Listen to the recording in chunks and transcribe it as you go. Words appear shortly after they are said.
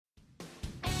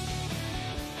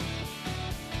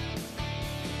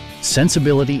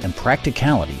Sensibility and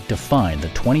practicality define the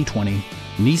 2020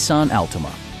 Nissan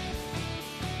Altima.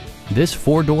 This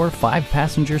four-door,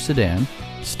 five-passenger sedan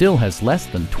still has less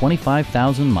than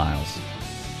 25,000 miles.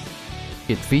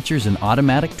 It features an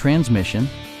automatic transmission,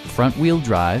 front-wheel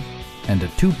drive, and a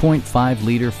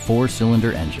 2.5-liter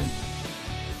four-cylinder engine.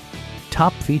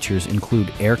 Top features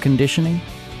include air conditioning,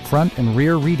 front and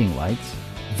rear reading lights,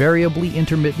 variably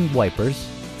intermittent wipers,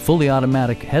 fully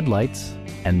automatic headlights,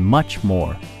 and much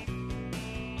more.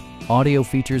 Audio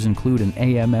features include an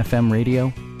AM/FM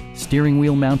radio, steering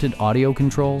wheel mounted audio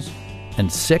controls, and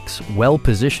 6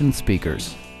 well-positioned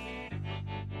speakers.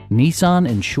 Nissan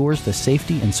ensures the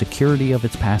safety and security of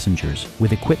its passengers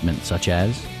with equipment such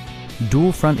as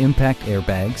dual front impact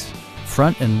airbags,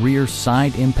 front and rear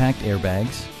side impact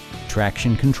airbags,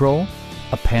 traction control,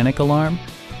 a panic alarm,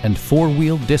 and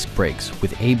 4-wheel disc brakes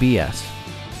with ABS.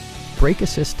 Brake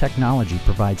assist technology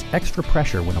provides extra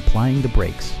pressure when applying the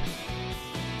brakes.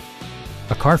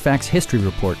 A Carfax history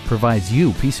report provides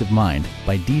you peace of mind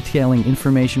by detailing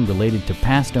information related to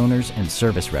past owners and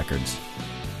service records.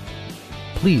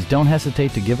 Please don't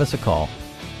hesitate to give us a call